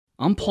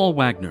I'm Paul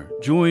Wagner.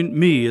 Join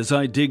me as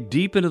I dig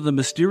deep into the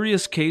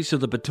mysterious case of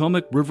the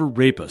Potomac River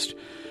rapist.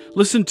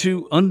 Listen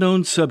to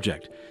Unknown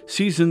Subject,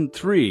 Season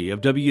 3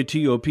 of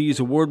WTOP's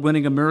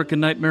award-winning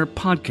American Nightmare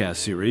podcast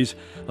series,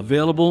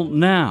 available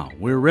now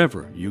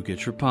wherever you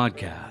get your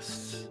podcasts.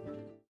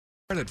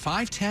 At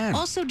 5:10.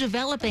 Also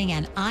developing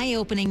an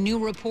eye-opening new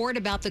report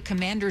about the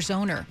Commander's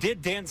owner.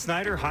 Did Dan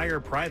Snyder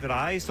hire private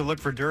eyes to look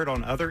for dirt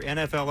on other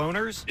NFL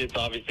owners? It's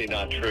obviously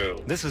not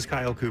true. This is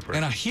Kyle Cooper.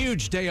 And a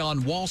huge day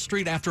on Wall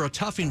Street after a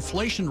tough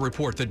inflation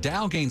report. The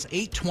Dow gains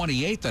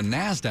 828, the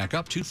NASDAQ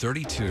up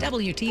 232.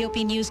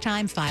 WTOP News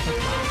Time, 5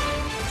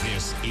 o'clock.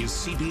 This is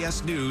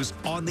CBS News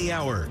on the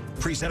Hour,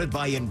 presented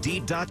by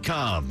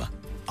Indeed.com.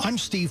 I'm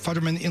Steve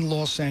Futterman in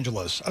Los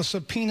Angeles. A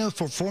subpoena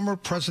for former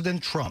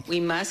President Trump. We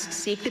must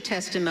seek the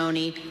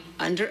testimony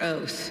under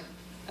oath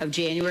of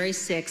January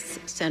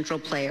 6th Central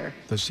Player.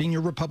 The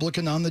senior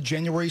Republican on the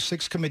January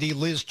 6th committee,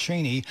 Liz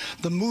Cheney.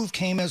 The move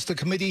came as the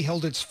committee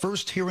held its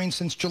first hearing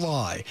since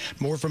July.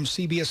 More from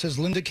CBS's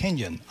Linda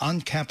Kenyon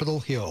on Capitol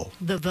Hill.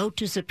 The vote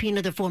to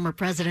subpoena the former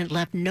president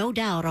left no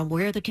doubt on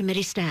where the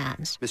committee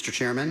stands. Mr.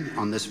 Chairman,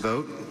 on this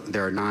vote,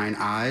 there are 9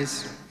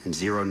 ayes and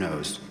 0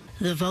 noes.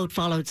 The vote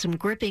followed some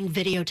gripping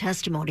video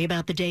testimony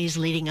about the days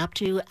leading up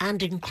to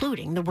and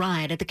including the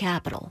riot at the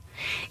Capitol.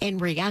 In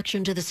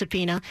reaction to the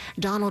subpoena,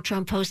 Donald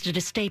Trump posted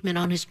a statement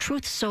on his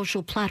Truth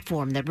Social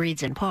platform that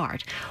reads in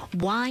part,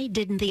 "Why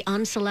didn't the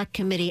Unselect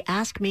Committee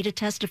ask me to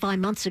testify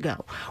months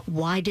ago?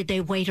 Why did they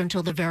wait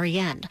until the very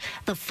end,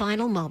 the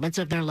final moments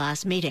of their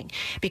last meeting?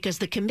 Because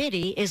the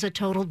committee is a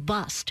total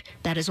bust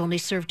that has only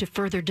served to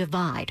further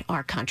divide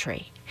our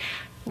country."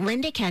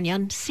 Linda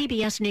Kenyon,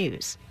 CBS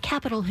News,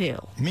 Capitol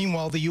Hill.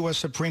 Meanwhile, the U.S.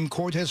 Supreme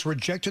Court has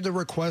rejected a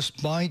request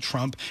by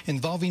Trump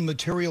involving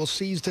material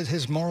seized at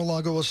his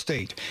Mar-a-Lago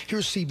estate.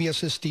 Here's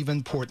CBS's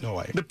Stephen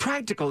Portnoy. The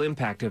practical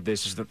impact of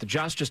this is that the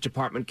Justice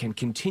Department can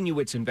continue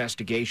its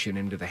investigation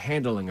into the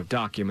handling of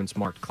documents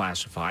marked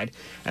classified,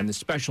 and the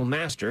special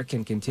master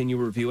can continue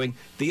reviewing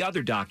the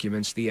other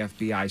documents the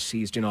FBI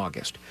seized in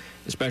August.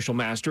 The special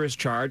master is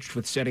charged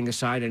with setting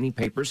aside any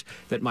papers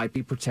that might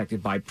be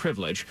protected by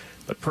privilege,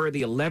 but per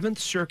the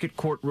 11th Circuit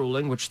Court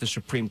ruling, which the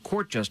Supreme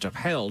Court just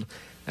upheld,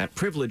 that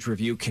privilege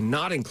review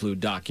cannot include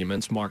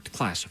documents marked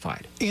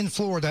classified. In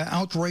Florida,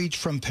 outrage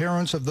from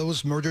parents of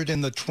those murdered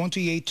in the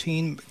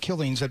 2018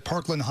 killings at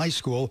Parkland High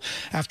School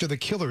after the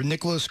killer,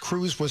 Nicholas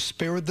Cruz, was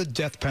spared the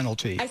death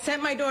penalty. I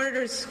sent my daughter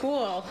to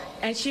school,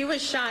 and she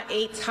was shot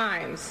 8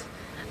 times.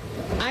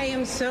 I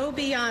am so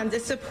beyond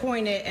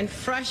disappointed and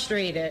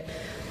frustrated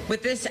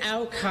with this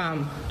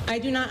outcome. I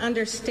do not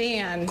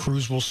understand.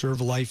 Cruz will serve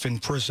life in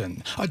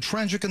prison. A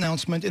tragic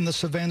announcement in the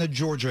Savannah,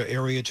 Georgia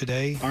area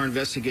today. Our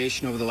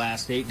investigation over the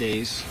last 8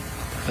 days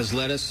has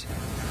led us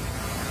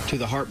to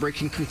the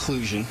heartbreaking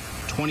conclusion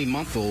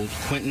 20-month-old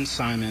Quentin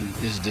Simon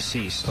is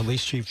deceased.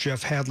 Police Chief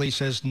Jeff Hadley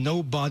says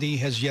no body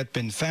has yet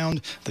been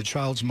found. The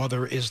child's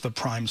mother is the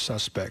prime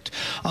suspect.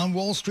 On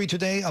Wall Street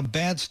today, a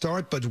bad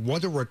start, but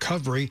what a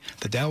recovery.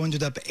 The Dow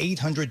ended up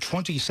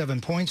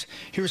 827 points.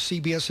 Here's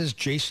CBS's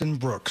Jason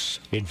Brooks.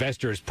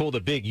 Investors pulled a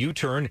big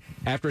U-turn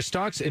after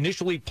stocks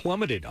initially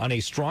plummeted on a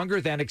stronger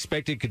than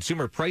expected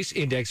consumer price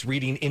index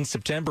reading in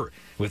September,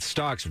 with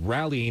stocks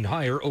rallying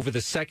higher over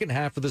the second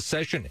half of the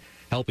session,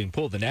 helping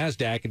pull the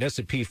NASDAQ and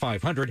S&P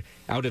 500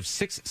 out of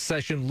 6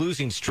 session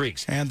losing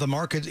streaks. And the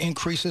market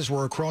increases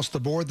were across the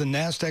board. The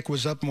NASDAQ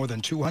was up more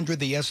than 200,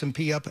 the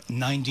S&P up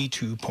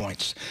 92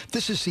 points.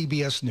 This is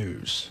CBS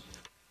News.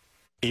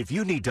 If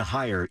you need to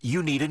hire,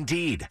 you need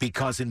Indeed,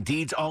 because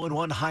Indeed's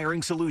all-in-one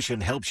hiring solution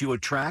helps you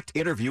attract,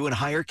 interview, and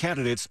hire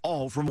candidates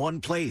all from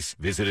one place.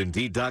 Visit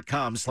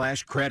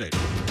Indeed.com/credit.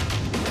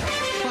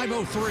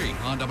 5:03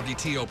 on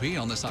WTOP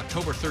on this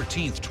October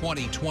 13th,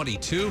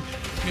 2022.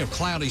 We have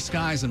cloudy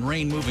skies and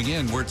rain moving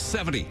in. We're at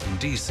 70 in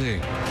D.C.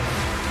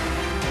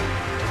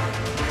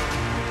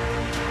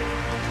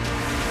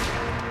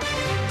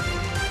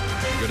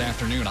 Good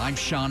afternoon. I'm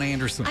Sean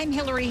Anderson. I'm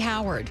Hillary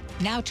Howard.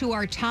 Now to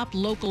our top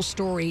local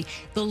story,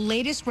 the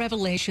latest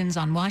revelations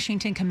on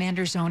Washington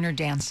Commanders owner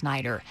Dan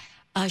Snyder.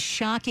 A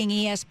shocking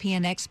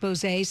ESPN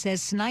expose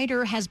says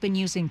Snyder has been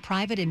using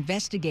private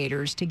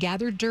investigators to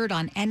gather dirt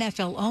on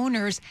NFL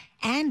owners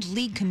and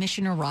League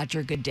Commissioner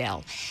Roger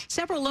Goodell.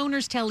 Several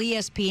owners tell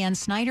ESPN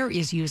Snyder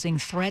is using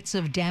threats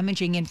of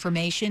damaging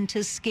information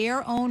to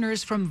scare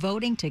owners from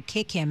voting to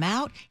kick him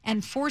out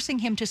and forcing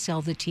him to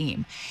sell the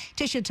team.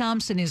 Tisha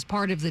Thompson is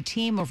part of the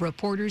team of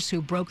reporters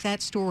who broke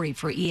that story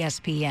for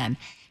ESPN.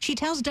 She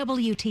tells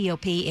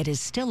WTOP it is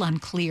still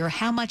unclear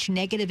how much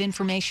negative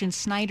information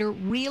Snyder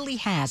really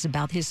has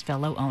about his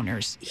fellow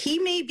owners. He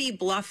may be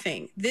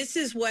bluffing. This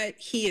is what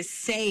he is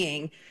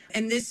saying,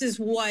 and this is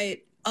what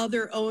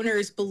other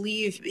owners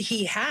believe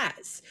he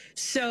has.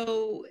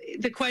 So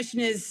the question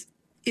is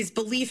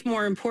belief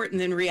more important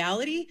than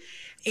reality?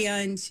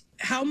 And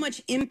how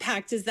much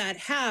impact does that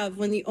have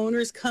when the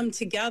owners come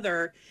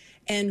together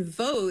and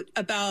vote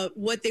about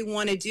what they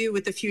want to do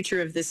with the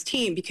future of this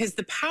team, because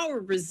the power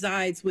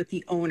resides with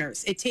the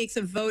owners. It takes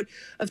a vote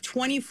of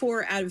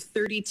 24 out of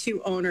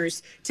 32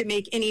 owners to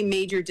make any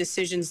major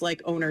decisions like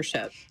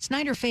ownership.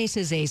 Snyder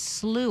faces a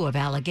slew of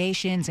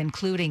allegations,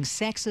 including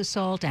sex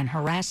assault and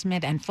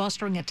harassment and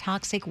fostering a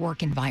toxic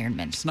work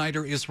environment.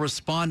 Snyder is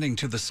responding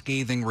to the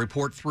scathing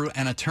report through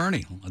an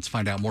attorney. Let's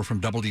find out more from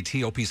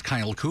WTOP's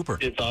Kyle Cooper.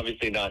 It's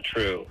obviously not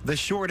true. The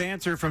short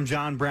answer from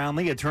John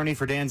Brownlee, attorney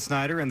for Dan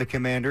Snyder and the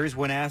Commanders,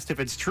 when asked if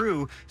it's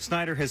true,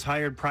 Snyder has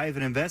hired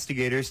private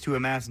investigators to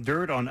amass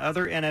dirt on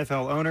other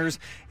NFL owners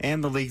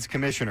and the league's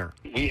commissioner.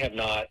 We have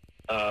not,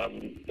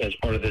 as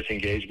part of this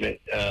engagement,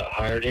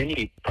 hired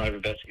any private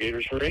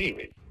investigators for any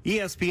reason.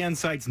 ESPN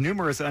cites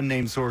numerous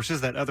unnamed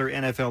sources that other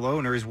NFL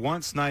owners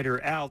want Snyder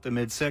out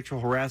amid sexual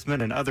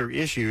harassment and other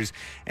issues,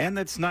 and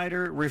that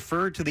Snyder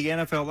referred to the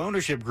NFL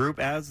ownership group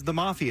as the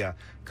Mafia.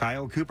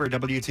 Kyle Cooper,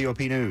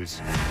 WTOP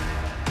News.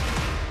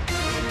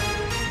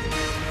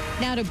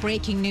 Now to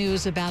breaking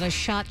news about a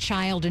shot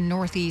child in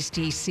Northeast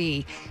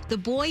D.C. The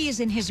boy is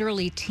in his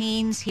early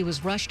teens. He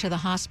was rushed to the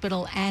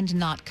hospital and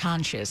not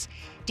conscious.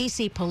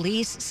 D.C.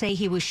 police say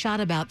he was shot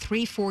about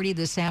 3:40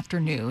 this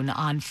afternoon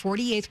on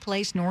 48th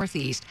Place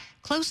Northeast,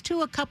 close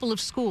to a couple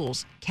of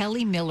schools,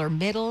 Kelly Miller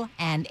Middle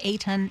and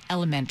Ayton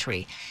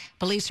Elementary.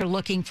 Police are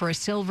looking for a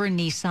silver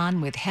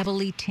Nissan with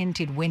heavily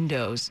tinted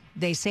windows.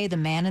 They say the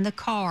man in the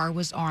car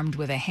was armed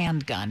with a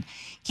handgun.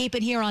 Keep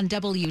it here on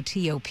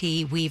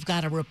WTOP. We've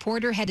got a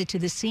reporter headed to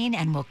the scene,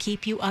 and we'll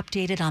keep you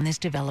updated on this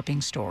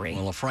developing story.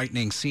 Well, a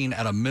frightening scene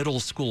at a middle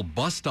school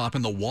bus stop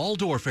in the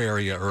Waldorf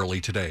area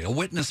early today. A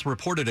witness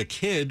reported a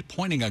kid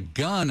pointing a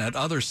gun at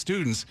other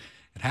students.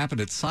 It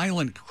happened at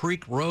Silent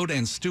Creek Road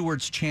and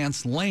Stewart's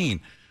Chance Lane.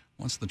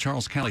 Once the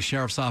Charles County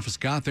Sheriff's Office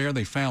got there,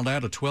 they found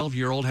out a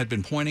 12-year-old had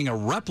been pointing a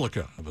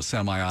replica of a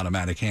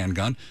semi-automatic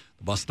handgun.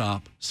 The bus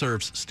stop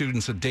serves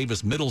students at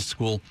Davis Middle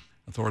School.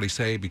 Authorities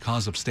say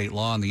because of state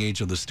law and the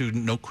age of the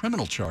student, no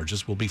criminal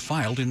charges will be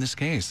filed in this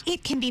case.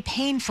 It can be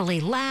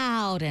painfully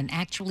loud and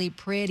actually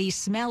pretty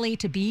smelly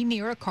to be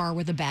near a car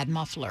with a bad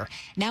muffler.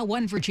 Now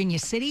one Virginia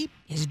city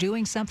is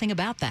doing something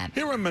about that.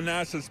 Here in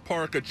Manassas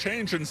Park, a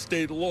change in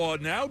state law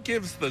now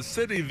gives the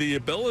city the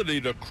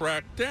ability to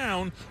crack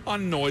down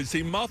on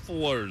noisy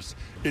mufflers.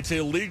 It's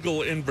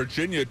illegal in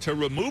Virginia to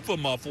remove a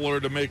muffler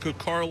to make a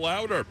car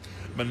louder.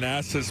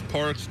 Manassas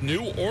Park's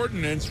new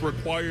ordinance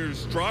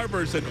requires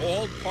drivers in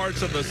all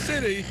parts of the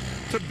city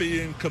to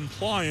be in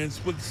compliance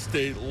with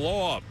state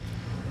law.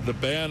 The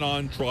ban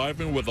on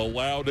driving with a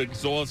loud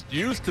exhaust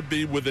used to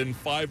be within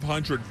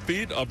 500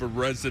 feet of a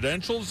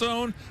residential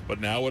zone, but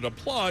now it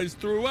applies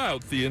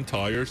throughout the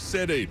entire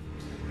city.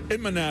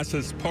 In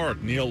Manassas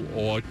Park, Neil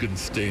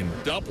Augenstein,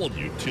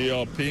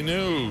 WTOP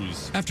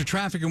News. After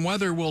traffic and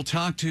weather, we'll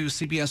talk to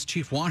CBS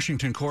Chief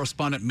Washington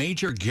correspondent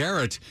Major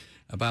Garrett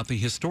about the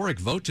historic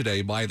vote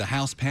today by the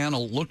House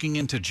panel looking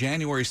into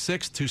January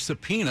 6th to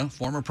subpoena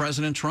former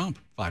President Trump.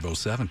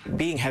 507.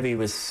 Being heavy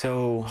was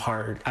so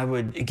hard. I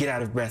would get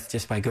out of breath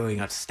just by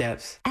going up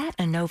steps. At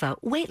Inova,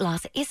 weight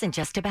loss isn't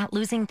just about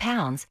losing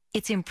pounds.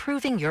 It's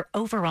improving your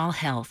overall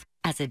health.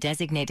 As a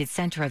designated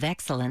center of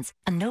excellence,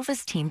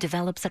 Inova's team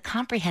develops a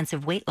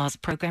comprehensive weight loss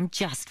program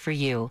just for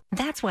you.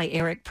 That's why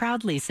Eric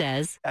proudly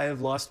says, I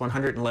have lost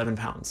 111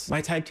 pounds.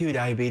 My type 2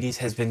 diabetes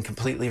has been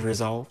completely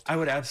resolved. I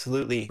would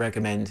absolutely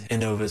recommend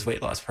Inova's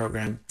weight loss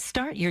program.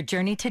 Start your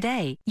journey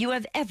today. You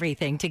have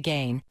everything to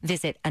gain.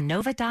 Visit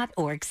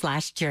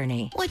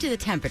Inova.org/journey. What do the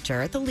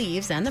temperature, the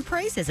leaves, and the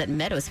prices at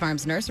Meadows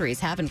Farms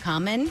Nurseries have in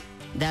common?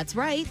 That's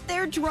right,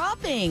 they're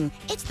dropping.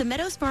 It's the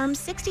Meadows Farms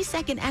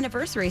 62nd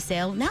anniversary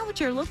sale now at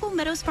your local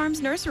Meadows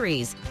Farms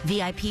Nurseries.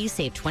 VIPs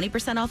save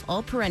 20% off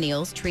all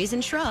perennials, trees,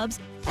 and shrubs,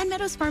 and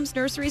Meadows Farms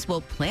Nurseries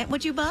will plant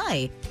what you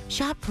buy.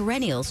 Shop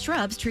perennials,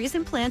 shrubs, trees,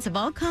 and plants of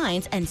all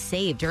kinds and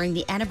save during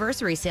the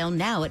anniversary sale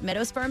now at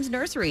Meadows Farms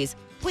Nurseries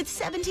with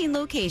 17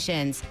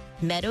 locations.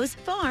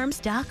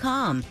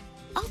 MeadowsFarms.com.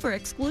 Offer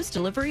exclusive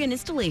delivery and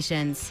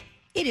installations.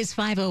 It is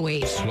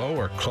 5:08. Slow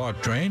or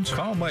clogged drains?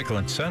 Call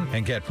Michael & Son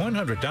and get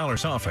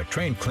 $100 off at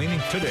drain cleaning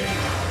today.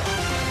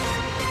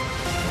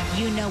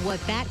 You know what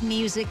that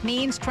music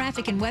means.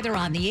 Traffic and weather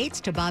on the 8s.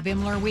 To Bob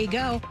Imler we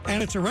go.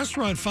 And it's a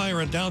restaurant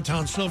fire in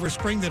downtown Silver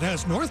Spring that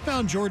has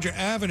northbound Georgia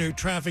Avenue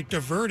traffic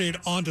diverted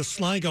onto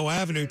Sligo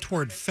Avenue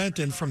toward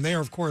Fenton. From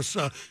there, of course,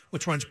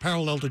 which runs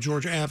parallel to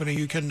Georgia Avenue,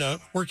 you can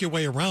work your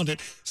way around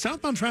it.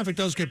 Southbound traffic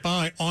does get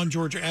by on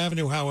Georgia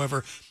Avenue,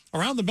 however.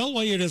 Around the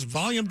Beltway, it is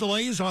volume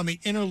delays on the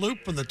inner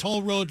loop from the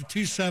toll road to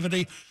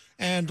 270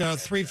 and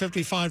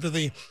 355 to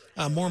the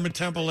Mormon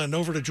Temple and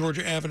over to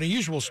Georgia Avenue.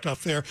 Usual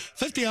stuff there.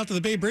 50 out to the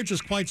Bay Bridge is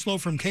quite slow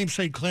from Cape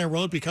St. Clair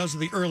Road because of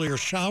the earlier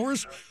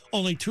showers.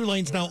 Only 2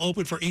 lanes now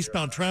open for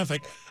eastbound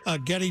traffic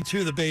getting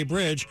to the Bay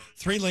Bridge.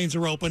 3 lanes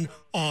are open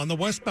on the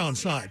westbound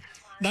side.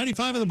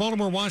 95 in the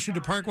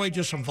Baltimore-Washington Parkway,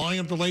 just some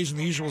volume delays in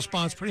the usual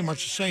spots, pretty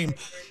much the same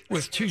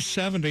with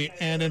 270.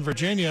 And in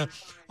Virginia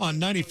on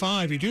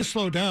 95, you do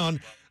slow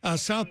down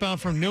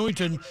southbound from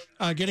Newington,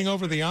 getting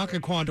over the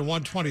Occoquan to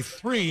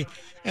 123.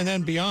 And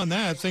then beyond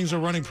that, things are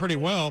running pretty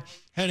well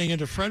heading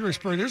into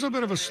Fredericksburg. There's a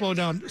bit of a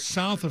slowdown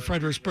south of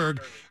Fredericksburg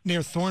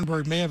near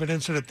Thornburg. May have an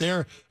incident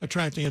there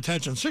attracting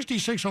attention.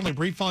 66, only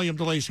brief volume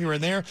delays here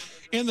and there.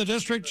 In the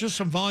district, just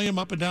some volume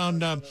up and down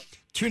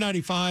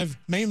 295,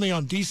 mainly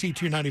on DC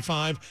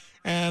 295,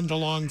 and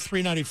along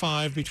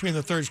 395 between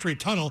the 3rd Street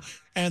Tunnel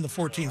and the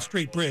 14th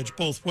Street Bridge,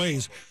 both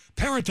ways.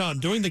 Peraton,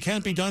 doing the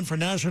can't be done for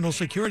national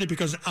security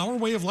because our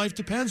way of life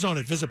depends on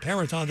it. Visit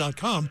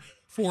Peraton.com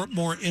for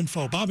more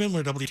info. Bob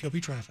Imler,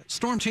 WTOP Traffic.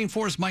 Storm Team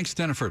 4's Mike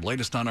Steniford,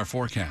 latest on our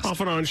forecast. Off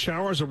and on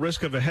showers, a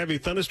risk of a heavy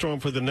thunderstorm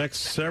for the next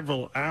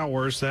several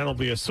hours. That'll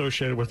be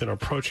associated with an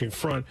approaching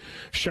front.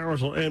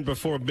 Showers will end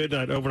before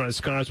midnight. Overnight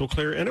skies will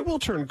clear, and it will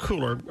turn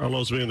cooler. Our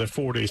lows will be in the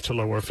 40s to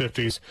lower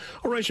 50s.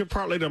 A range of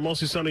partly to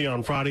mostly sunny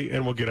on Friday,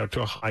 and we'll get up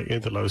to a high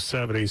in the low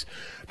 70s.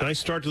 Nice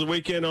start to the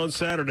weekend on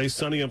Saturday.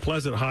 Sunny and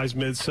pleasant, highs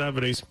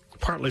mid-70s.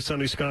 Partly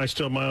sunny skies,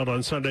 still mild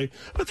on Sunday,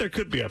 but there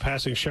could be a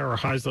passing shower,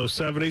 highs low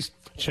 70s.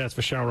 Chance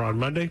for shower on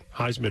Monday,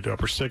 highs mid to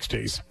upper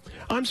 60s.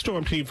 I'm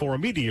Storm Team 4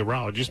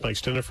 meteorologist Mike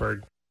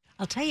Steniford.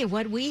 I'll tell you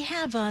what, we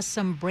have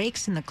some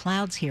breaks in the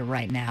clouds here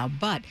right now,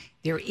 but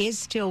there is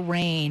still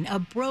rain, a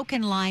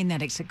broken line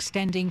that is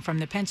extending from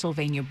the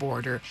Pennsylvania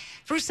border.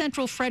 For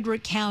central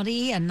Frederick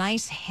County, a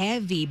nice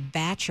heavy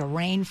batch of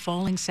rain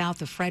falling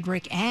south of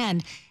Frederick,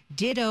 and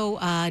ditto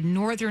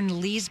northern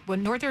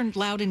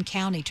Loudoun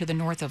County to the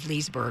north of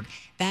Leesburg.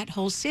 That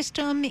whole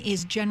system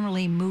is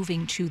generally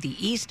moving to the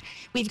east.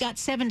 We've got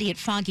 70 at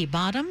Foggy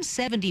Bottom,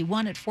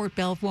 71 at Fort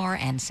Belvoir,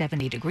 and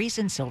 70 degrees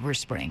in Silver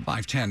Spring.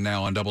 5:10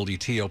 now on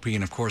WTOP.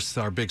 And, of course,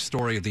 our big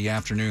story of the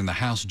afternoon, the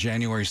House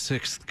January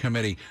 6th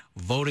committee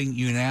voting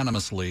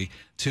unanimously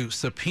to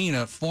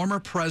subpoena former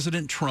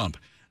President Trump.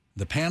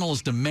 The panel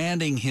is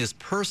demanding his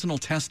personal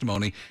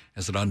testimony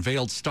as it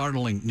unveiled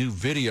startling new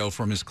video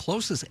from his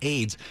closest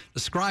aides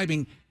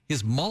describing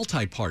his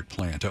multi-part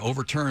plan to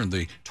overturn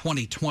the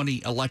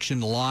 2020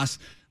 election loss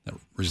that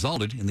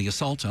resulted in the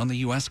assault on the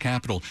U.S.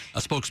 Capitol. A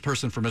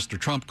spokesperson for Mr.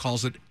 Trump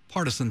calls it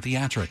partisan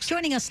theatrics.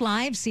 Joining us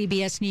live,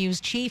 CBS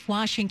News Chief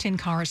Washington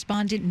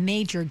correspondent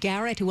Major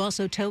Garrett, who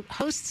also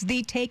hosts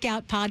the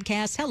Takeout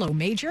podcast. Hello,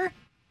 Major.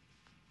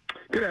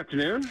 Good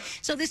afternoon.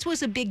 So this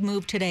was a big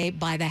move today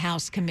by the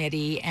House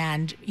committee,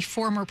 and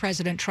former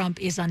President Trump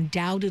is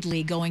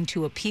undoubtedly going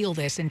to appeal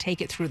this and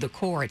take it through the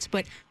courts.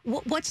 But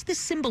what's the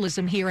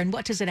symbolism here, and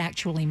what does it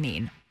actually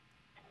mean?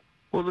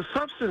 Well, the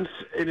substance,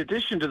 in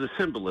addition to the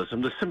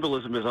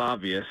symbolism is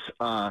obvious.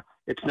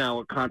 It's now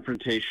a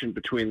confrontation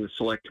between the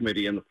Select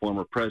Committee and the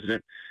former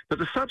president. But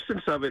the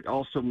substance of it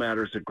also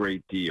matters a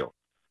great deal.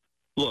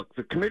 Look,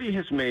 the committee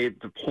has made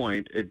the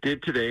point, it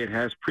did today, it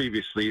has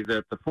previously,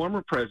 that the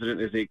former president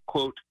is a,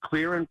 quote,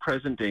 clear and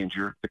present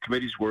danger, the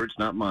committee's words,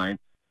 not mine,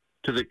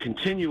 to the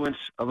continuance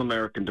of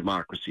American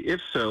democracy. If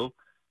so,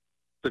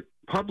 the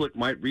public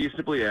might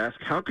reasonably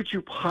ask, how could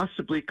you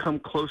possibly come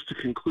close to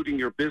concluding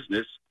your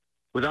business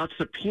without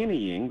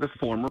subpoenaing the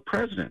former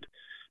president?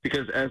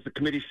 Because as the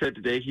committee said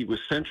today, he was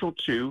central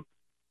to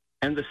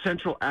and the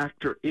central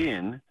actor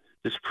in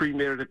this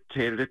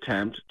premeditated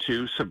attempt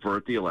to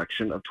subvert the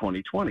election of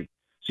 2020.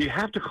 So you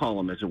have to call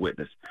him as a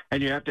witness,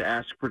 and you have to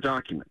ask for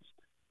documents.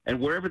 And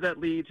wherever that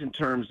leads in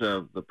terms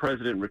of the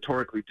president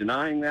rhetorically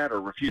denying that or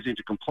refusing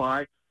to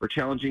comply or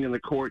challenging in the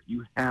court,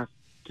 you have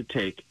to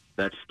take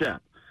that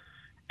step.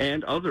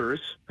 And others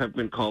have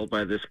been called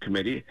by this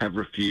committee, have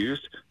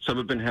refused. Some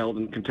have been held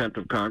in contempt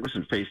of Congress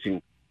and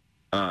facing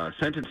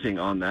sentencing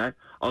on that.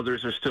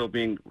 Others are still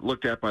being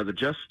looked at by the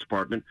Justice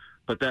Department.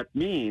 But that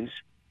means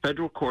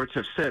federal courts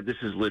have said this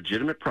is a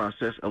legitimate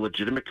process, a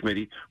legitimate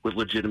committee with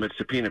legitimate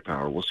subpoena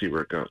power. We'll see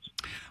where it goes.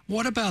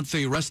 What about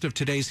the rest of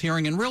today's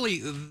hearing and really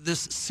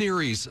this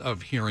series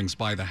of hearings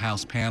by the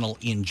House panel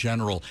in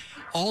general?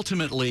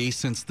 Ultimately,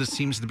 since this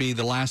seems to be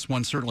the last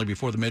one, certainly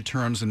before the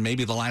midterms and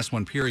maybe the last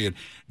one, period,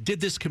 did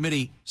this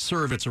committee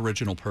serve its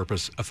original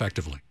purpose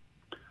effectively?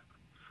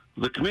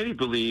 The committee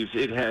believes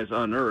it has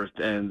unearthed,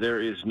 and there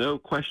is no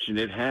question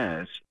it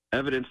has,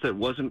 evidence that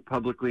wasn't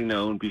publicly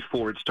known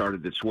before it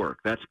started its work.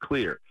 That's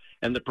clear.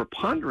 And the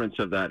preponderance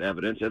of that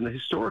evidence, and the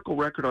historical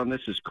record on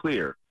this is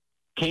clear,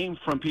 came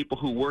from people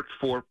who worked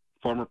for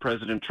former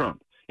President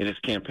Trump in his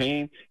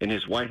campaign, in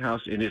his White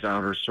House, in his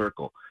outer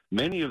circle.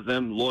 Many of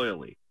them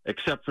loyally,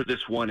 except for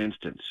this one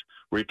instance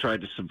where he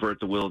tried to subvert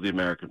the will of the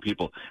American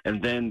people.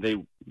 And then they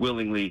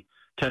willingly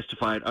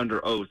testified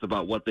under oath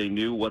about what they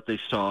knew, what they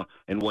saw,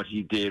 and what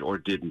he did or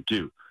didn't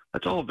do.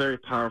 That's all a very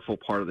powerful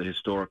part of the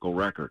historical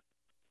record.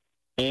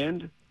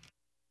 And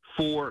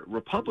for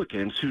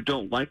Republicans who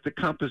don't like the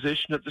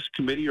composition of this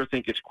committee or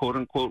think it's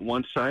quote-unquote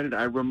one-sided,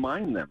 I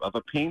remind them of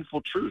a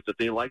painful truth that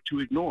they like to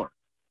ignore.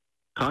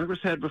 Congress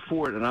had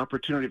before it an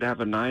opportunity to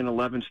have a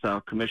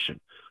 9/11-style commission,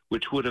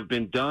 which would have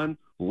been done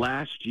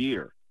last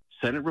year.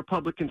 Senate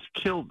Republicans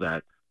killed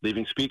that,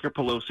 leaving Speaker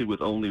Pelosi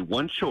with only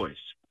one choice: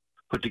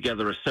 put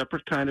together a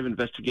separate kind of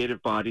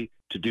investigative body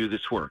to do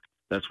this work.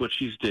 That's what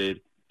she's did.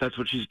 That's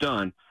what she's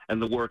done,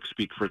 and the work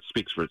speaks for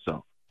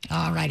itself.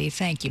 All righty.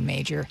 Thank you,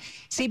 Major.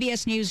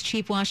 CBS News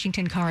Chief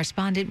Washington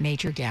Correspondent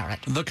Major Garrett.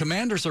 The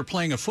Commanders are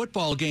playing a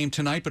football game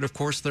tonight, but of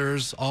course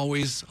there's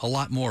always a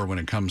lot more when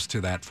it comes to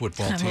that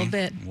football team. A little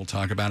bit. We'll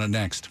talk about it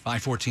next.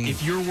 5:14.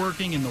 If you're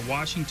working in the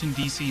Washington,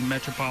 D.C.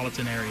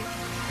 metropolitan area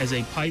as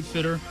a pipe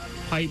fitter,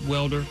 pipe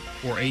welder,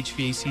 or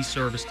HVAC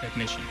service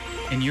technician,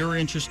 and you're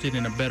interested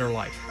in a better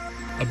life,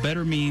 a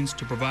better means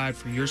to provide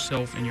for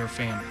yourself and your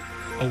family,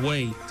 a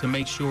way to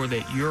make sure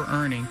that you're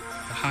earning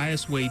the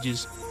highest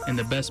wages and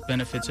the best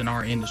benefits in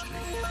our industry.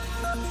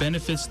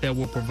 Benefits that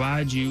will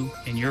provide you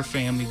and your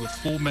family with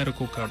full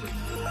medical coverage,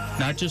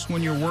 not just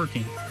when you're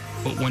working,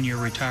 but when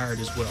you're retired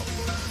as well.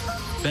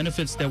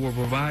 Benefits that will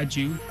provide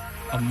you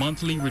a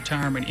monthly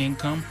retirement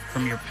income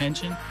from your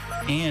pension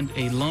and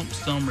a lump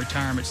sum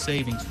retirement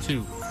savings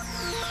too.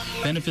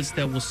 Benefits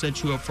that will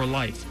set you up for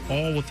life,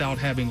 all without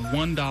having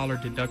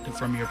 $1 deducted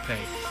from your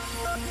pay.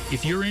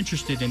 If you're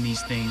interested in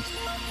these things,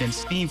 then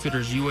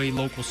Steamfitters UA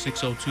Local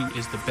 602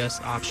 is the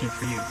best option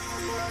for you.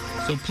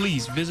 So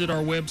please visit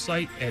our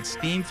website at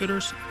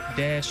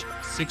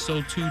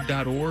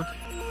steamfitters-602.org.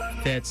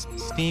 That's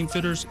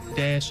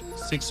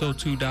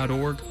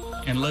steamfitters-602.org.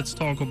 And let's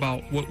talk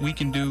about what we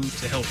can do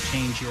to help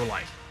change your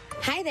life.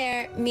 Hi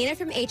there, Mina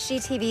from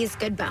HGTV's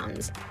Good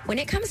Bones. When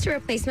it comes to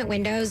replacement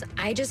windows,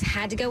 I just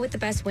had to go with the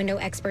best window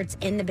experts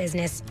in the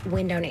business,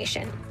 Window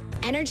Nation.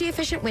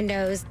 Energy-efficient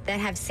windows that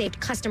have saved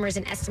customers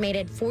an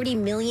estimated $40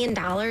 million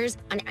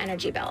on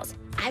energy bills.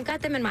 I've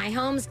got them in my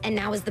homes, and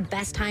now is the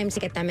best time to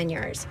get them in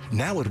yours.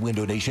 Now at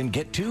Window Nation,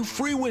 get 2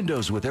 free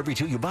windows with every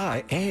 2 you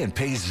buy and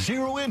pay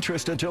 0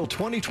 interest until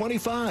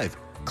 2025.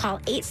 Call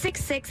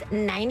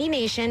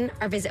 866-90-NATION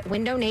or visit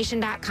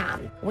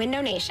windownation.com.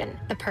 Window Nation,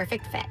 the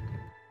perfect fit.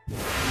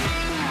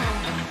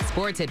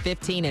 Sports at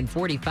 15 and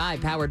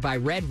 45, powered by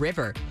Red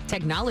River.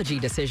 Technology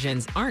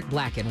decisions aren't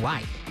black and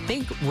white.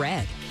 Think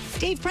red.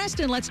 Dave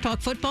Preston, let's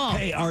talk football.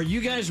 Hey, are you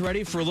guys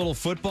ready for a little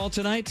football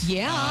tonight?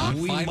 Yeah.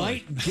 We Finally.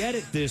 might get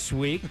it this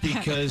week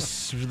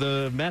because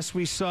the mess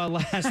we saw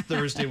last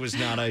Thursday was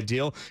not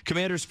ideal.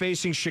 Commanders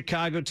facing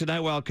Chicago tonight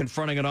while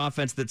confronting an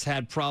offense that's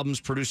had problems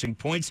producing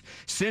points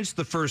since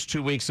the first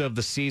 2 weeks of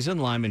the season.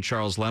 Lineman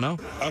Charles Leno.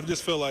 I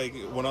just feel like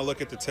when I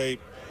look at the tape,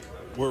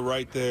 we're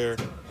right there.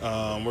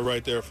 We're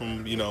right there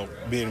from,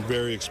 being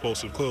very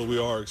explosive. Clearly, we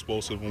are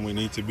explosive when we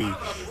need to be.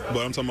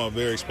 But I'm talking about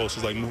very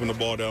explosive, like moving the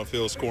ball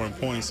downfield, scoring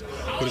points.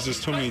 But it's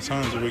just too many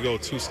times where we go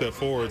 2 steps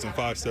forwards and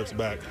 5 steps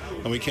back.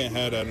 And we can't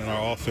have that in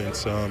our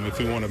offense if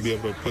we want to be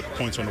able to put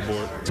points on the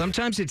board.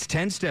 Sometimes it's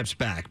 10 steps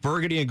back.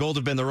 Burgundy and gold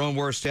have been their own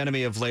worst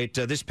enemy of late.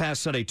 This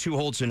past Sunday, 2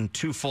 holds and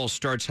 2 false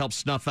starts helped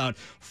snuff out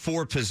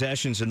 4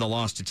 possessions in the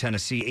loss to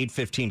Tennessee.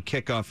 8:15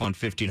 kickoff on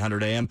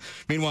 1500 AM.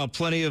 Meanwhile,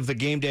 plenty of the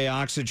game day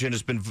oxygen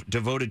has been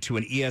devoted to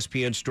an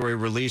ESPN story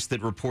release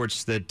that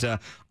reports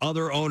that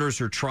other owners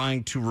are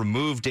trying to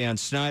remove Dan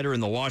Snyder,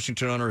 and the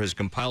Washington owner has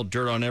compiled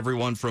dirt on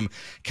everyone from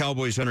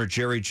Cowboys owner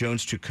Jerry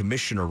Jones to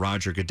Commissioner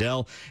Roger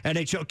Goodell.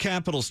 NHL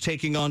Capitals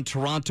taking on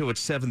Toronto at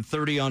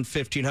 7:30 on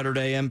 1500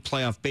 AM.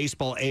 Playoff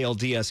baseball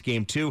ALDS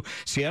Game 2.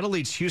 Seattle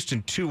leads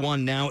Houston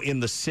 2-1 now in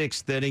the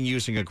 6th inning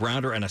using a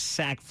grounder and a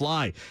sac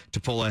fly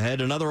to pull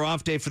ahead. Another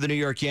off day for the New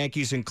York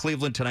Yankees in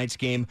Cleveland. Tonight's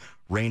game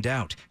rained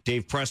out.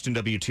 Dave Preston,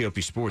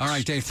 WTOP Sports. All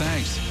right, Dave,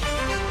 thanks.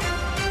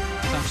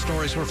 Top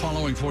stories we're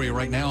following for you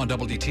right now on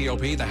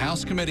WTOP. The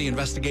House committee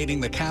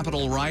investigating the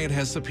Capitol riot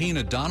has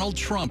subpoenaed Donald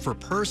Trump for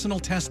personal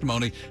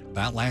testimony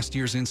about last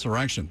year's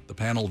insurrection. The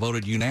panel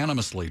voted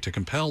unanimously to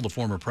compel the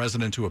former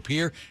president to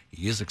appear.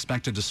 He is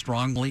expected to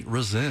strongly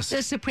resist.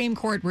 The Supreme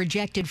Court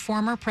rejected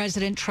former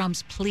President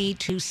Trump's plea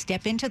to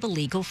step into the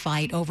legal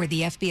fight over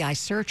the FBI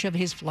search of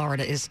his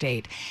Florida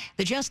estate.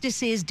 The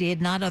justices did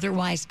not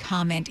otherwise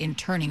comment in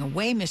turning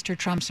away Mr.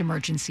 Trump's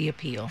emergency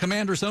appeal.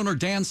 Commanders owner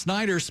Dan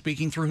Snyder,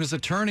 speaking through his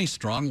attorney,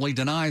 strongly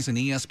denies an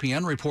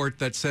ESPN report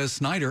that says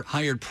Snyder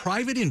hired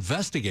private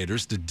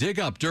investigators to dig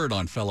up dirt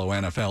on fellow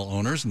NFL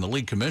owners and the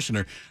league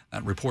commissioner.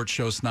 That report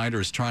shows Snyder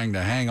is trying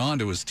to hang on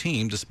to his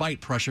team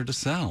despite pressure to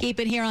sell. Keep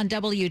it here on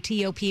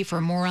WTOP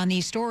for more on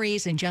these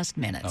stories in just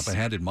minutes. Up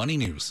ahead in Money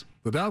News.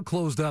 The Dow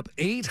closed up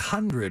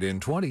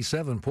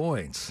 827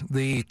 points.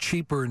 The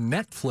cheaper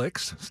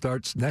Netflix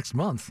starts next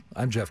month.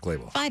 I'm Jeff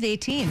Clavel.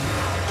 5:18.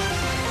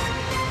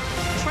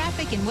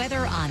 Traffic and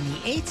weather on the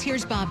 8th.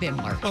 Here's Bob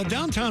Imler. Well,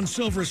 downtown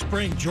Silver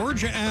Spring,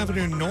 Georgia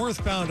Avenue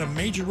northbound, a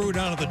major route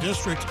out of the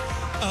district,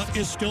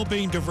 is still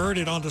being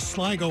diverted onto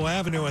Sligo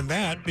Avenue, and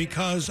that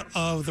because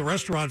of the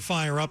restaurant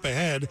fire up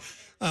ahead.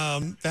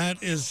 That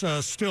is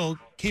still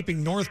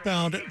keeping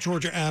northbound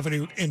Georgia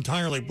Avenue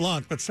entirely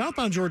blocked, but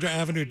southbound Georgia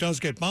Avenue does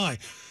get by.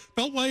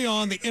 Beltway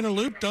on the inner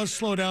loop does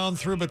slow down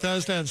through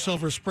Bethesda and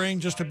Silver Spring,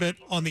 just a bit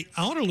on the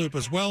outer loop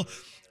as well,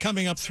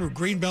 coming up through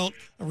Greenbelt,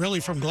 really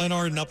from Glen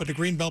Arden up into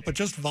Greenbelt, but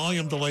just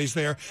volume delays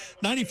there.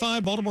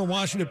 95,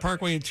 Baltimore-Washington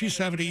Parkway, and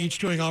 270 each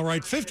doing all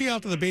right. 50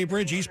 out to the Bay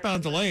Bridge,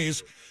 eastbound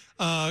delays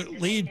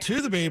lead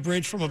to the Bay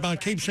Bridge from about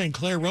Cape St.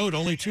 Clair Road.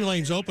 Only 2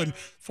 lanes open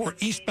for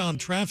eastbound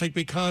traffic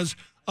because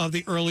of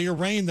the earlier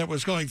rain that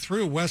was going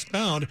through.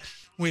 Westbound,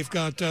 we've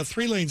got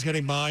 3 lanes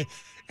getting by.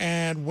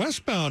 And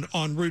westbound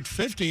on Route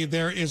 50,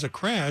 there is a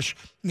crash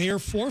near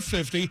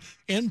 450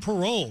 in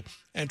Parole.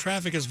 And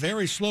traffic is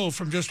very slow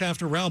from just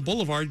after Round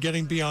Boulevard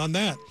getting beyond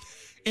that.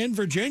 In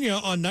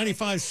Virginia, on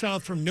 95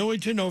 south from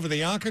Newington over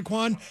the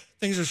Occoquan,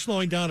 things are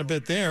slowing down a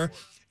bit there.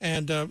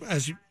 And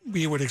as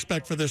we would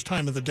expect for this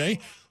time of the day,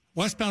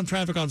 westbound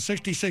traffic on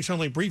 66,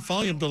 only brief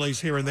volume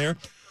delays here and there.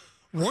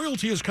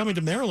 Royalty is coming to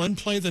Maryland.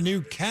 Play the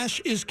new Cash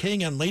is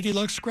King and Lady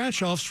Luck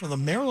scratch-offs from the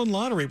Maryland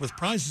Lottery with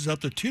prizes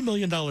up to $2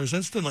 million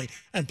instantly.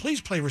 And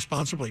please play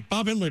responsibly.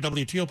 Bob Inler,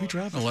 WTOP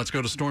Traffic. Well, let's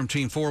go to Storm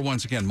Team 4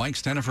 once again. Mike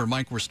Stenhofer.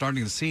 Mike, we're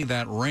starting to see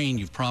that rain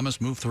you've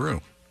promised move through.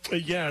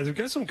 Yeah, we've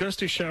got some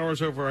gusty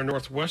showers over our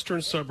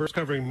northwestern suburbs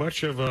covering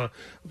much of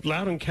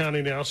Loudoun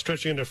County now,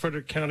 stretching into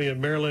Frederick County of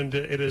Maryland.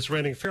 It is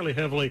raining fairly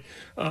heavily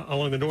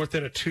along the north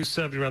end of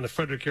 270 around the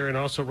Frederick area and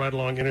also right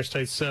along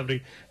Interstate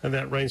 70, and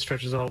that rain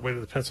stretches all the way to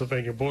the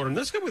Pennsylvania border. And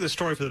that's going to be the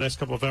story for the next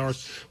couple of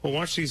hours. We'll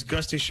watch these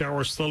gusty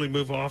showers slowly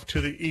move off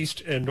to the east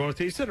and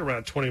northeast at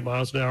around 20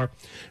 miles an hour.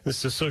 This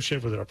is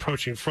associated with an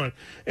approaching front.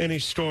 Any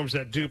storms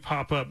that do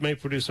pop up may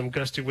produce some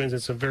gusty winds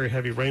and some very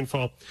heavy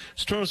rainfall.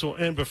 Storms will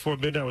end before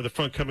midnight with the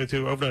front coming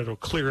through. Overnight it'll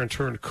clear and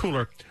turn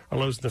cooler. Our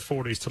lows in the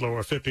 40s to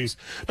lower 50s.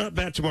 Not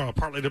bad tomorrow.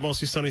 Partly to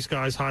mostly sunny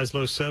skies, highs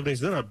low 70s.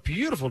 Then a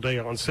beautiful day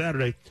on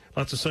Saturday.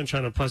 Lots of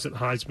sunshine and pleasant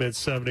highs mid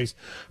 70s.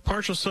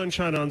 Partial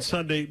sunshine on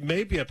Sunday.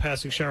 Maybe a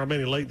passing shower,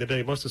 mainly late in the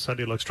day. Most of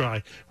Sunday looks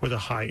dry with a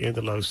high in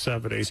the low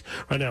 70s.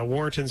 Right now,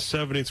 Warrenton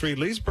 73,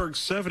 Leesburg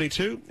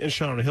 72, and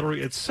Sean and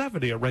Hillary at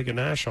 70 at Reagan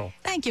National.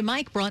 Thank you,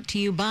 Mike. Brought to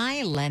you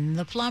by Len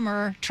the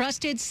Plumber.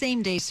 Trusted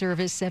same-day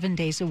service 7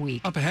 days a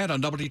week. Up ahead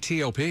on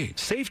WTOP.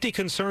 Safety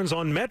concerns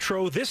on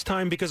Metro, this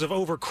time because of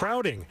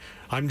overcrowding.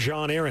 I'm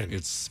John Aaron.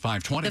 It's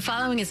 5:20. The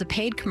following is a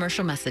paid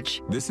commercial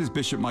message. This is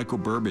Bishop Michael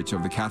Burbidge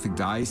of the Catholic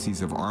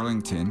Diocese of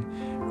Arlington.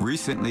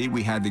 Recently,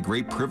 we had the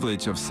great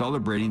privilege of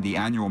celebrating the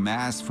annual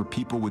Mass for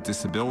people with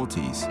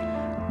disabilities.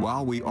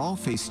 While we all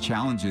face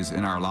challenges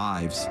in our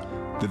lives,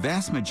 the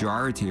vast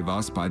majority of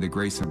us, by the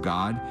grace of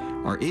God,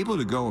 are able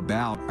to go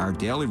about our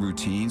daily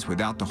routines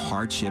without the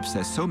hardships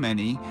that so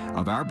many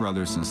of our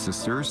brothers and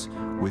sisters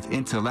with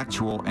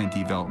intellectual and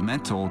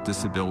developmental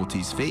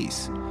disabilities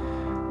face.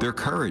 Their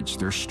courage,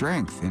 their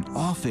strength, and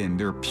often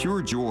their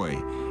pure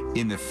joy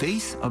in the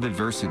face of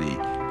adversity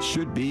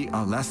should be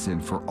a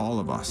lesson for all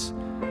of us.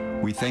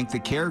 We thank the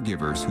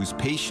caregivers whose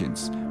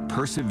patience,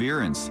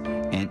 perseverance,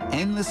 and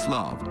endless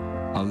love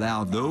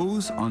allow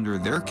those under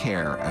their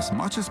care as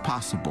much as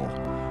possible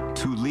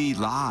to lead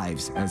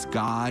lives as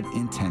God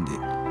intended.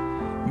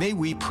 May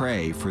we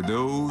pray for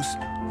those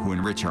who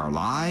enrich our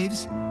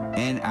lives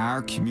and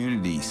our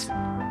communities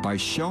by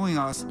showing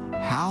us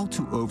how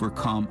to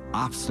overcome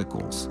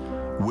obstacles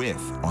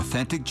with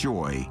authentic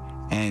joy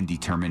and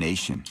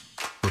determination.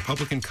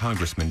 Republican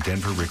Congressman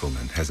Denver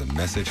Riggleman has a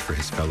message for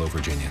his fellow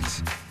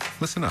Virginians.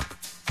 Listen up.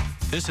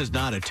 This is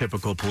not a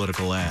typical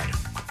political ad.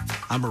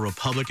 I'm a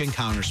Republican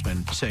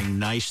congressman saying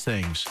nice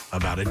things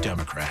about a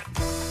Democrat,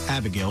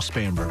 Abigail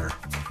Spanberger.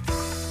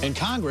 In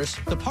Congress,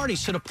 the parties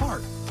sit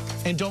apart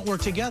and don't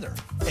work together,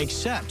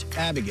 except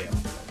Abigail.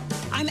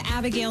 I'm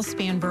Abigail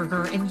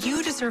Spanberger, and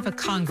you deserve a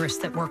Congress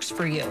that works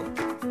for you.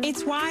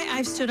 It's why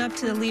I've stood up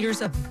to the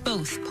leaders of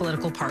both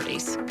political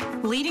parties,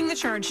 leading the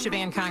charge to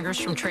ban Congress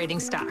from trading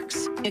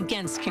stocks,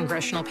 against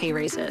congressional pay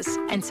raises,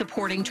 and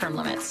supporting term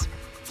limits.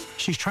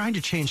 She's trying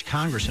to change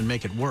Congress and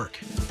make it work,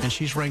 and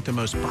she's ranked the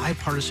most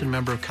bipartisan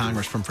member of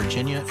Congress from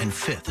Virginia and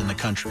 5th in the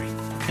country.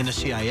 In the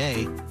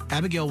CIA,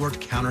 Abigail worked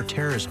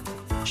counterterrorism.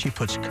 She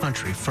puts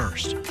country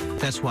first.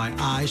 That's why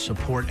I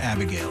support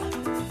Abigail.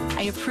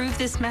 I approve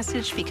this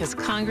message because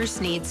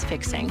Congress needs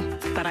fixing,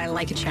 but I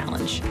like a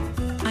challenge.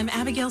 I'm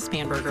Abigail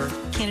Spanberger,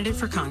 candidate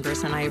for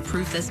Congress, and I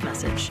approve this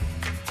message.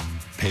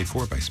 Paid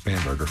for by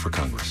Spanberger for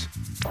Congress.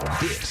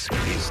 This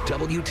is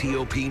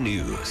WTOP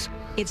News.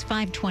 It's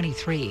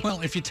 5:23.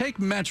 Well, if you take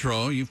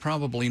Metro, you've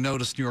probably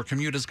noticed your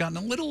commute has gotten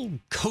a little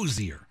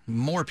cozier.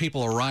 More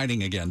people are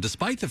riding again,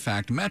 despite the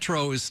fact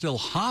Metro is still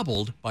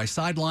hobbled by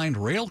sidelined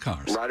rail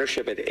cars.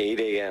 Ridership at 8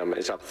 a.m.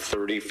 is up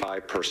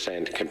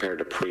 35% compared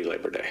to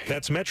pre-Labor Day.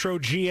 That's Metro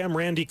GM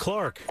Randy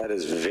Clark. That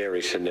is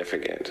very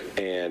significant.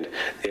 And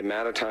the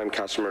amount of time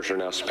customers are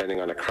now spending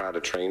on a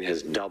crowded train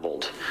has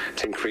doubled.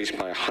 It's increased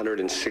by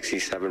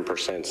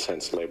 167%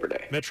 since Labor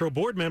Day. Metro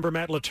board member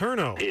Matt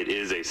Letourneau. It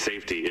is a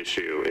safety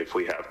issue if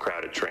we have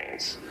crowded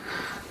trains,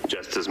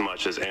 just as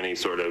much as any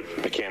sort of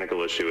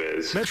mechanical issue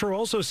is. Metro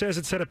also says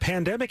it set a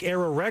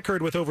pandemic-era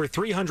record with over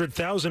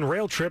 300,000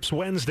 rail trips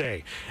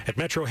Wednesday. At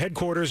Metro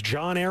headquarters,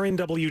 John Aaron,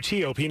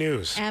 WTOP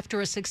News.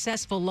 After a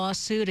successful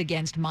lawsuit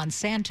against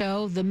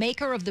Monsanto, the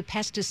maker of the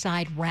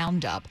pesticide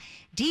Roundup,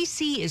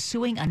 D.C. is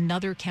suing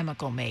another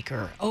chemical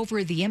maker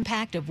over the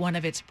impact of one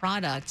of its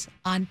products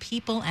on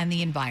people and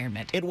the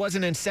environment. It was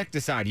an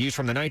insecticide used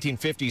from the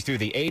 1950s through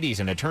the 80s.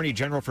 An attorney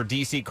general for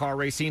D.C. Carl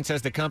Racine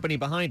says the company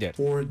behind it.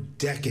 For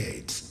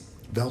decades,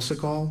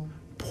 Velsicol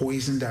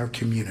poisoned our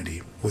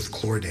community with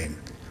chlordane,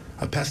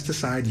 a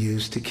pesticide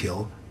used to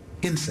kill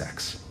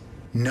insects,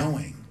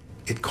 knowing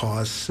it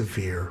caused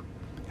severe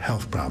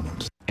health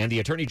problems. And the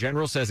Attorney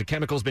General says the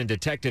chemical's been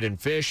detected in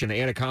fish in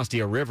the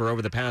Anacostia River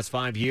over the past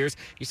 5 years.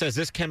 He says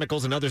this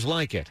chemicals and others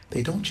like it.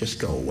 They don't just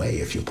go away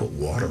if you put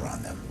water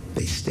on them.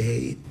 They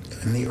stay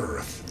in the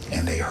earth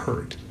and they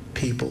hurt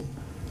people,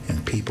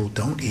 and people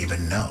don't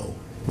even know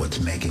what's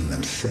making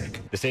them sick.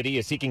 The city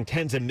is seeking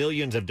tens of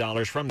millions of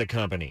dollars from the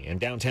company. In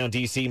downtown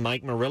D.C.,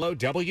 Mike Murillo,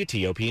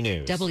 WTOP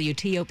News.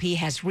 WTOP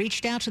has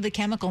reached out to the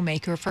chemical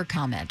maker for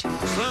comment.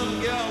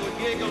 Some gal would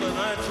giggle and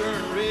I'd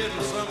turn red,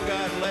 and some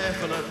guy'd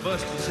laugh and I'd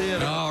bust his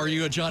head. Oh, are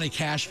you a Johnny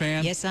Cash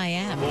fan? Yes, I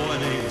am. Boy,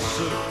 needs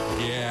soup.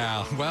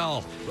 Yeah,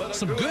 well,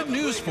 some good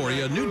news for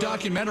you. A new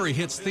documentary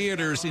hits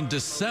theaters in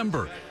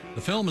December. The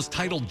film is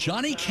titled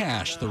Johnny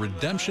Cash, The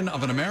Redemption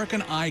of an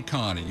American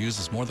Icon. It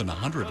uses more than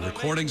 100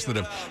 recordings that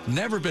have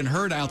never been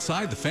heard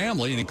outside the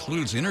family and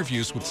includes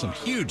interviews with some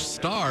huge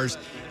stars.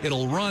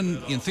 It'll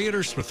run in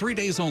theaters for 3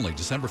 days only,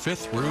 December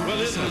 5th through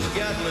Well, it 7th. was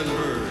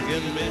Gatlinburg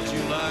in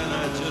mid-July, and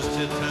I just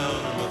hit town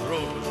and my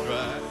throat was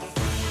dry.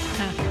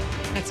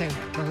 That's a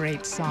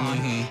great song.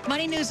 Mm-hmm.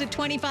 Money News at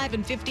 25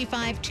 and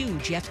 55 to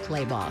Jeff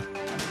Claybaugh.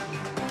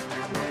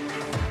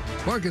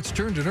 Markets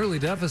turned an early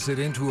deficit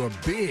into a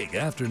big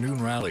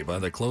afternoon rally. By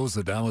the close,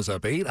 the Dow was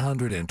up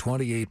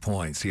 828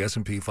 points. The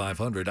S&P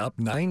 500 up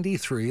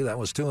 93. That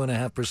was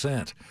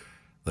 2.5%.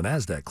 The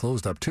Nasdaq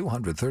closed up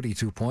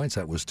 232 points.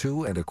 That was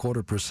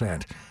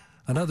 2.25%.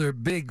 Another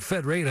big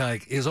Fed rate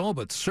hike is all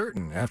but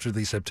certain after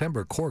the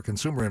September core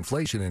consumer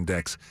inflation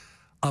index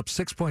up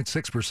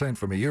 6.6%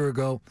 from a year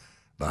ago,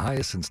 the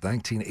highest since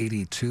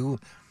 1982.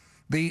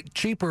 The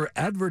cheaper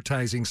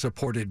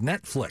advertising-supported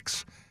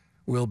Netflix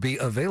will be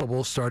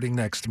available starting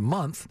next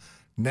month.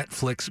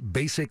 Netflix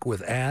Basic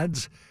with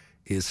ads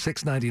is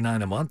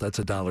 $6.99 a month. That's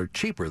 $1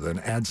 cheaper than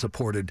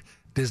ad-supported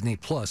Disney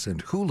Plus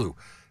and Hulu.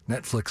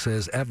 Netflix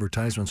says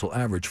advertisements will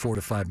average 4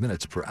 to 5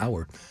 minutes per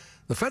hour.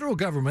 The federal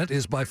government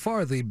is by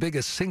far the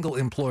biggest single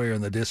employer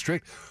in the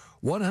district.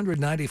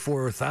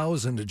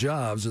 194,000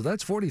 jobs.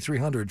 That's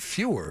 4,300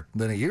 fewer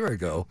than a year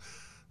ago.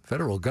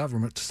 Federal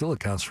government still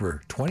accounts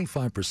for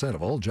 25%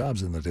 of all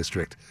jobs in the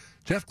district.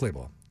 Jeff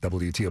Claybaugh,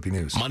 WTOP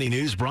News. Money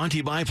News brought to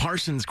you by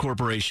Parsons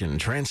Corporation,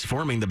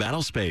 transforming the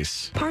battle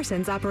space.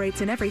 Parsons operates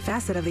in every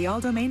facet of the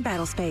all-domain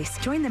battle space.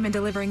 Join them in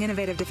delivering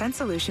innovative defense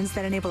solutions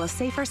that enable a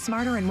safer,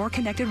 smarter, and more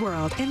connected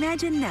world.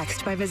 Imagine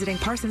next by visiting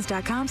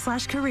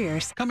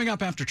parsons.com/careers. Coming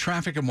up after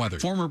traffic and weather.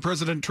 Former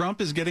President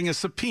Trump is getting a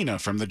subpoena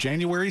from the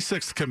January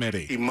 6th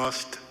committee. He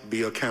must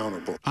be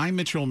accountable. I'm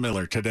Mitchell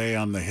Miller, today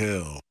on The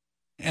Hill.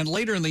 And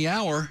later in the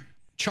hour,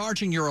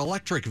 charging your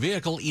electric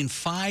vehicle in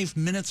 5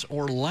 minutes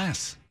or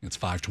less. It's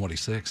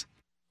 5:26.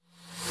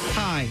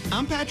 Hi,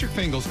 I'm Patrick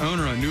Fingles,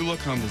 owner of New Look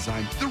Home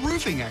Design, the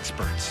roofing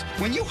experts.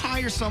 When you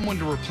hire someone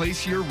to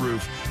replace your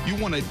roof, you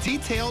want a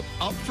detailed,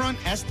 upfront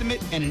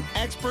estimate and an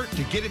expert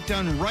to get it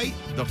done right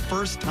the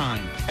first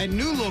time. At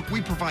New Look,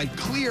 we provide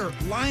clear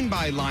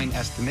line-by-line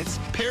estimates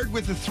paired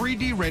with a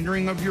 3D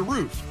rendering of your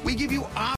roof. We give you